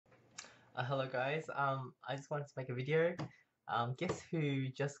Hello guys. I just wanted to make a video. Guess who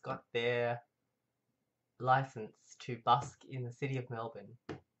just got their license to busk in the city of Melbourne?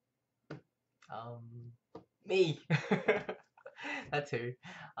 Um, Me. That's who.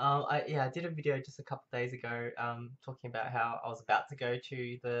 I did a video just a couple days ago, talking about how I was about to go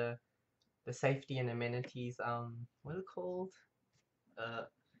to the safety and amenities. What is it called? Uh,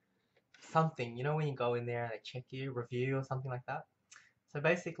 Something. You know when you go in there and they check you, review or something like that. So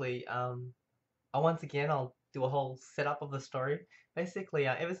basically, once again, I'll do a whole setup of the story. Basically,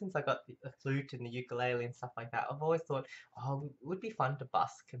 ever since I got the flute and the ukulele and stuff like that, I've always thought, oh, it would be fun to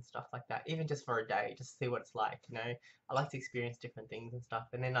busk and stuff like that, even just for a day, just to see what it's like. I like to experience different things and stuff.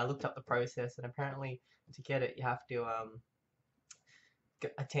 And then I looked up the process, and apparently, to get it, you have to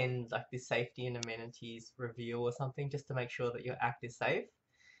attend like this safety and amenities review or something, just to make sure that your act is safe.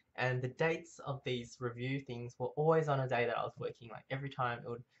 And the dates of these review things were always on a day that I was working. Like every time it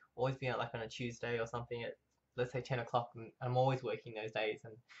would always be like on a Tuesday or something at, let's say, 10 o'clock, and I'm always working those days.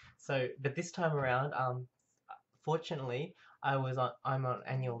 And so, but this time around, fortunately, I'm on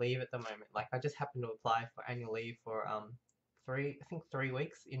annual leave at the moment. Like I just happened to apply for annual leave for 3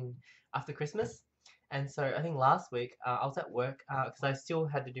 weeks in after Christmas. And so I think last week I was at work because I still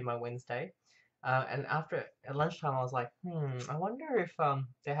had to do my Wednesday. And after at lunchtime, I was like, I wonder if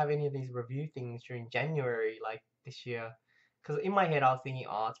they have any of these review things during January, like this year. Because in my head, I was thinking,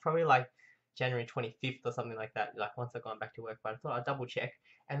 oh, it's probably like January 25th or something like that, like once I've gone back to work. But I thought I'd double check.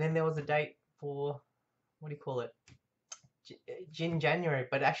 And then there was a date for, what do you call it? In January,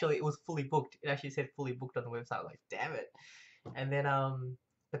 but actually it was fully booked. It actually said fully booked on the website. Like, damn it. And then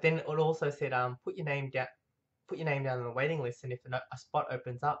but then it also said put your name down on the waiting list, and if a spot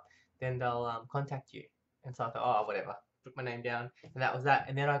opens up, then they'll contact you. And so I thought, oh, whatever, put my name down, and that was that.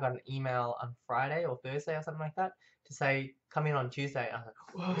 And then I got an email on Friday or Thursday or something like that to say come in on Tuesday. I was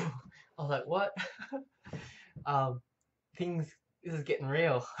like, whoa. I was like, what? um, things This is getting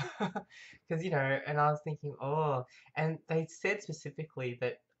real, because and I was thinking, oh, and they said specifically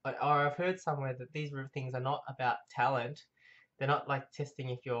that, or I've heard somewhere that these things are not about talent. They're not like testing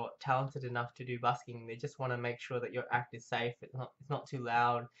if you're talented enough to do busking. They just want to make sure that your act is safe. It's not too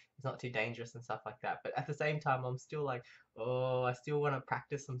loud. It's not too dangerous and stuff like that. But at the same time, I'm still like, oh, I still want to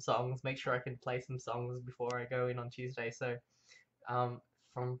practice some songs, make sure I can play some songs before I go in on Tuesday. So um,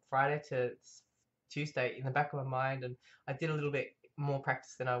 from Friday to Tuesday in the back of my mind, and I did a little bit more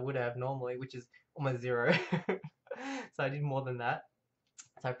practice than I would have normally, which is almost zero. So I did more than that.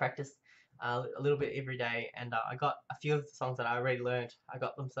 So I practiced a little bit every day, and I got a few of the songs that I already learned. I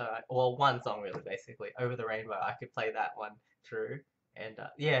got them, well, one song really, basically, "Over the Rainbow." I could play that one through, and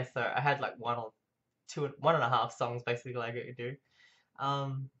yeah, so I had like one or two, 1.5 songs basically I could do.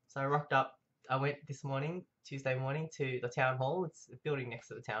 So I rocked up. I went this morning, Tuesday morning, to the town hall. It's a building next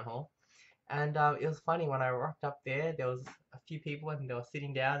to the town hall. And it was funny when I rocked up there. There was a few people and they were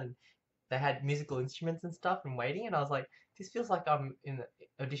sitting down and they had musical instruments and stuff and waiting. And I was like, this feels like I'm in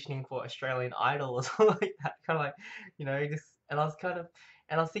auditioning for Australian Idol or something like that. Kind of like, just. And I was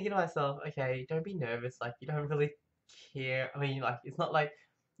and I was thinking to myself, okay, don't be nervous. Like you don't really care. I mean, like it's not like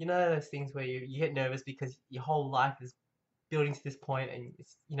those things where you get nervous because your whole life is building to this point and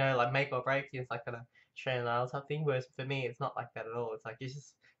it's like make or break. It's like an Australian Idol type thing. Whereas for me, it's not like that at all. It's like it's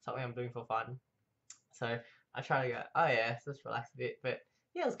just something I'm doing for fun. So I try to go, oh yeah, so just relax a bit. But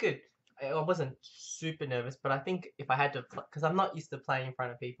yeah, it was good. I wasn't super nervous, but I think if I had to, because I'm not used to playing in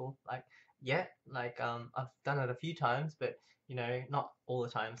front of people like yet. Like I've done it a few times, but not all the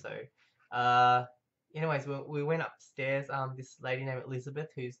time. So uh, anyways, we went upstairs. This lady named Elizabeth,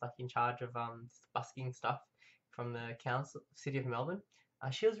 who's like in charge of busking stuff from the council, city of Melbourne.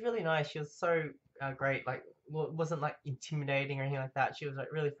 She was really nice. She was so great. Like, wasn't like intimidating or anything like that. She was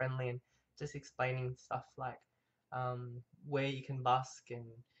like really friendly and just explaining stuff like where you can busk and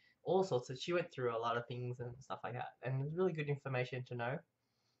all sorts of. She went through a lot of things and stuff like that, and it was really good information to know.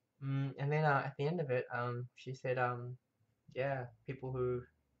 And then at the end of it, she said, yeah, people who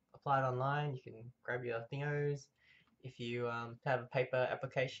applied online, you can grab your thingos if you have a paper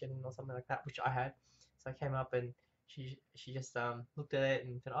application or something like that, which I had. So I came up and she just looked at it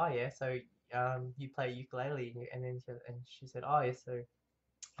and said, oh yeah, so you play ukulele, and then she said, oh yeah, so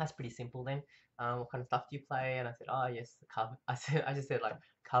that's pretty simple then. What kind of stuff do you play? And I said, oh yes, the cover. I just said like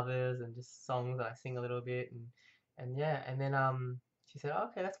covers and just songs that I sing a little bit and yeah. And then she said, oh,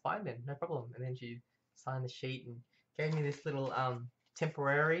 okay, that's fine then, no problem. And then she signed the sheet and gave me this little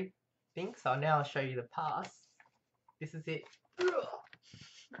temporary thing. So now I'll show you the pass. This is it.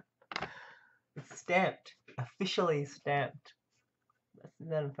 It's stamped, officially stamped. Let's see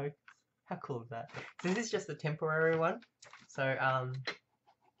that in focus. How cool is that? So this is just a temporary one. So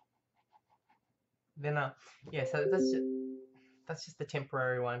Then yeah, so that's just the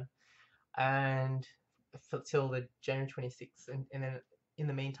temporary one, and till the January 26th, and then in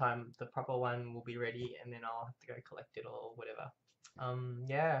the meantime the proper one will be ready, and then I'll have to go collect it or whatever.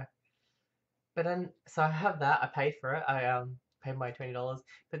 Yeah, but then so I have that. I paid for it. I paid my $20,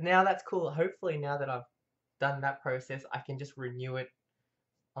 but now that's cool. Hopefully now that I've done that process, I can just renew it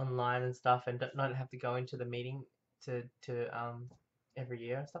online and stuff, and not have to go into the meeting to every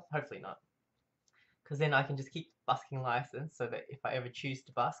year and stuff. Hopefully not, because then I can just keep busking license so that if I ever choose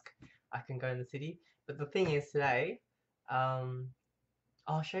to busk, I can go in the city. But the thing is today, um,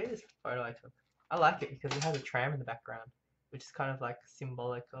 I'll show you this photo I took. I like it because it has a tram in the background, which is kind of like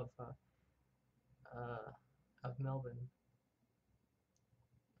symbolic of Melbourne.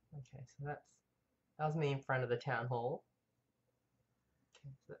 Okay, so that was me in front of the town hall.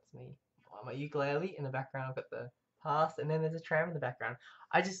 Okay, so that's me. Oh, my ukulele in the background. I've got the pass, and then there's a tram in the background.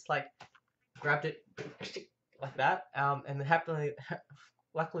 I just like grabbed it like that, and then happily,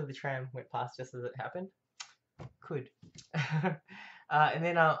 luckily the tram went past just as it happened. Could. And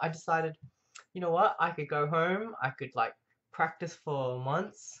then I decided, you know what? I could go home. I could like practice for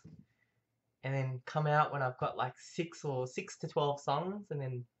months, and then come out when I've got like 6 to 12 songs, and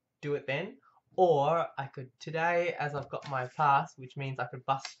then do it then. Or I could today, as I've got my pass, which means I could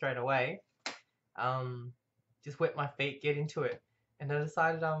bust straight away. Um, just wet my feet, get into it, and I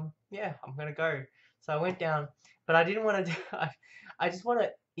decided, yeah, I'm gonna go. So I went down, but I didn't want to do. I just want to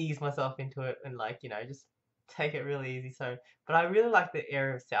ease myself into it and like just take it really easy. So, but I really like the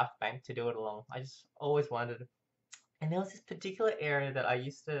area of South Bank to do it along. I just always wanted, and there was this particular area that I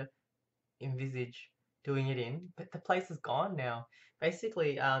used to envisage doing it in, but the place is gone now.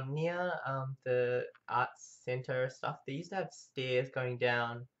 Basically, near the arts center stuff, they used to have stairs going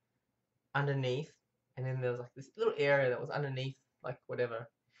down underneath, and then there was like this little area that was underneath, like whatever,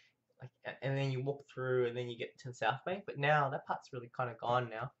 like, and then you walk through, and then you get to South Bank. But now that part's really kind of gone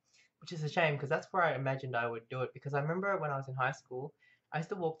now, which is a shame because that's where I imagined I would do it. Because I remember when I was in high school, I used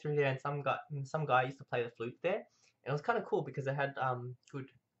to walk through there, and some guy used to play the flute there, and it was kind of cool because it had good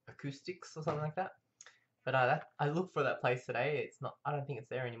acoustics or something like that. But I looked for that place today. It's not. I don't think it's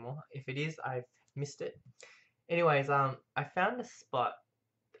there anymore. If it is, I've missed it. Anyways, I found a spot.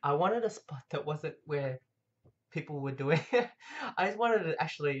 I wanted a spot that wasn't where people were doing it. I just wanted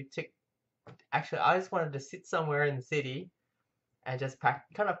to I just wanted to sit somewhere in the city and just kind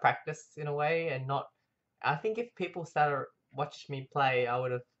of practice in a way, and not. I think if people started watch me play, I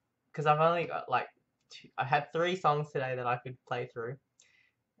would have, because I've only got like I had 3 songs today that I could play through,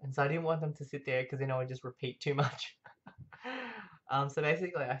 and so I didn't want them to sit there because then I would just repeat too much. So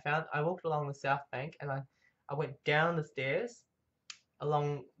basically, I walked along the South Bank, and I went down the stairs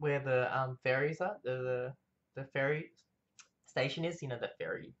along where the ferries are, the ferry station is, the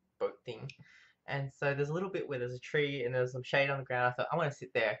ferry boat thing. And so there's a little bit where there's a tree and there's some shade on the ground. I thought I want to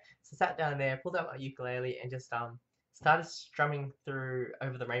sit there. So I sat down there, pulled out my ukulele, and just started strumming through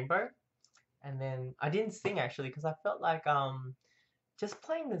Over the Rainbow. And then I didn't sing actually because I felt like just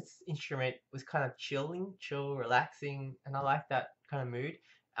playing this instrument was kind of chill, relaxing, and I like that kind of mood.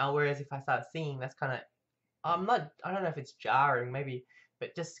 Whereas if I start singing, that's kind of I don't know if it's jarring, maybe,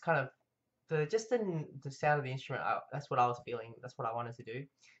 but just kind of the sound of the instrument. That's what I was feeling. That's what I wanted to do.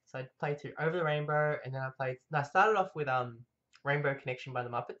 So I played through Over the Rainbow, and then I started off with Rainbow Connection by the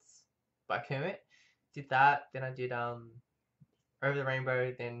Muppets by Kermit. Did that. Then I did Over the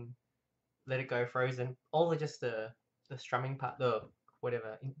Rainbow. Then Let It Go, Frozen. All the just the strumming part, the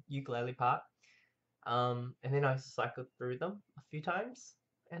whatever ukulele part. And then I cycled through them a few times,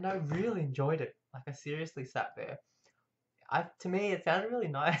 and I really enjoyed it. Like I seriously sat there. To me it sounded really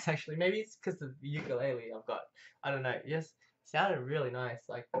nice actually. Maybe it's because of the ukulele I've got. I don't know. It just sounded really nice,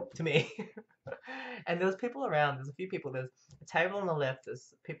 like to me. And there was people around. There's a few people. There's a table on the left.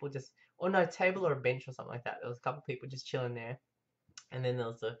 There's people just, or no, table or a bench or something like that. There was a couple of people just chilling there, and then there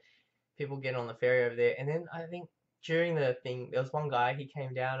was the people getting on the ferry over there. And then I think during the thing, there was one guy. He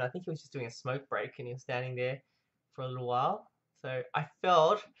came down. I think he was just doing a smoke break, and he was standing there for a little while. So I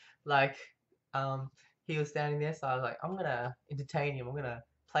felt like um, he was standing there. So I was like, I'm gonna entertain him. I'm gonna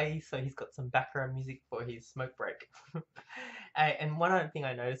play so he's got some background music for his smoke break. And one other thing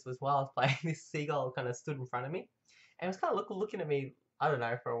I noticed was while I was playing, this seagull kind of stood in front of me, and it was kind of looking at me. I don't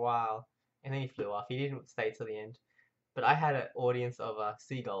know, for a while, and then he flew off. He didn't stay till the end. But I had an audience of a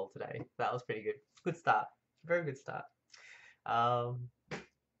seagull today. That was pretty good. Good start. Very good start. Um,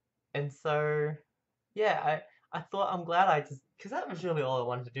 and so, yeah, I thought I'm glad I just, because that was really all I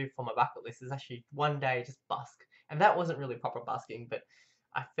wanted to do for my bucket list is actually one day just busk. And that wasn't really proper busking, but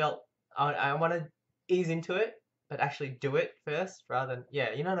I felt I want to ease into it, but actually do it first rather than,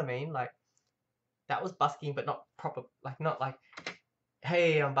 yeah, you know what I mean? Like, that was busking, but not proper, like not like,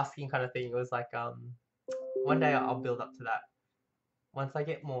 hey, I'm busking kind of thing. It was like one day I'll build up to that once I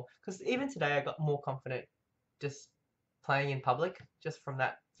get more. Because even today I got more confident just playing in public just from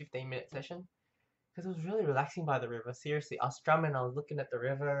that 15-minute session. Because it was really relaxing by the river. Seriously, I was strumming, I was looking at the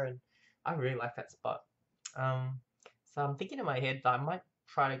river, and I really like that spot. Um, so I'm thinking in my head that I might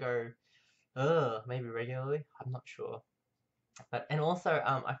try to go, maybe regularly. I'm not sure. But and also,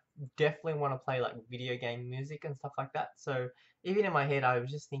 I definitely want to play like video game music and stuff like that. So even in my head, I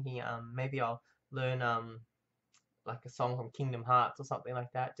was just thinking, maybe I'll learn like a song from Kingdom Hearts or something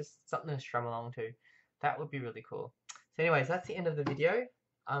like that. Just something to strum along to. That would be really cool. So anyways, that's the end of the video.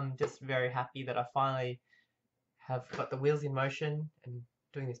 I'm just very happy that I finally have got the wheels in motion and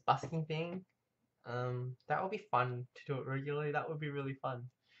doing this busking thing. That would be fun to do it regularly. That would be really fun.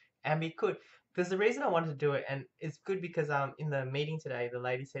 And we could. There's the reason I wanted to do it, and it's good because in the meeting today, the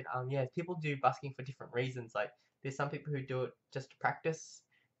lady said, yeah, people do busking for different reasons. Like there's some people who do it just to practice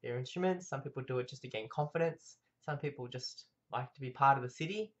their instruments. Some people do it just to gain confidence. Some people just like to be part of the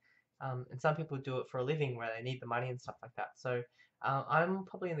city, and some people do it for a living where they need the money and stuff like that. So I'm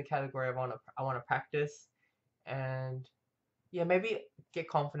probably in the category of I want to practice and yeah, maybe get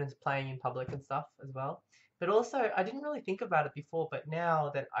confidence playing in public and stuff as well. But also, I didn't really think about it before, but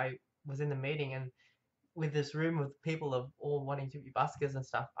now that I was in the meeting and with this room of people of all wanting to be buskers and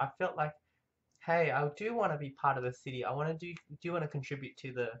stuff, I felt like, hey, I do want to be part of the city. I want to do want to contribute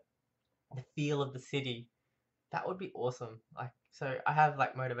to the feel of the city. That would be awesome. Like, so I have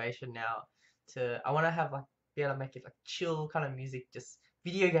like motivation now I want to have like be able to make it like chill kind of music, just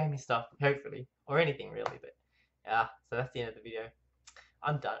video gaming stuff, hopefully, or anything really. But yeah, so that's the end of the video.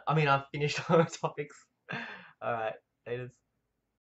 I'm done. I mean, I've finished all the topics. All right, later.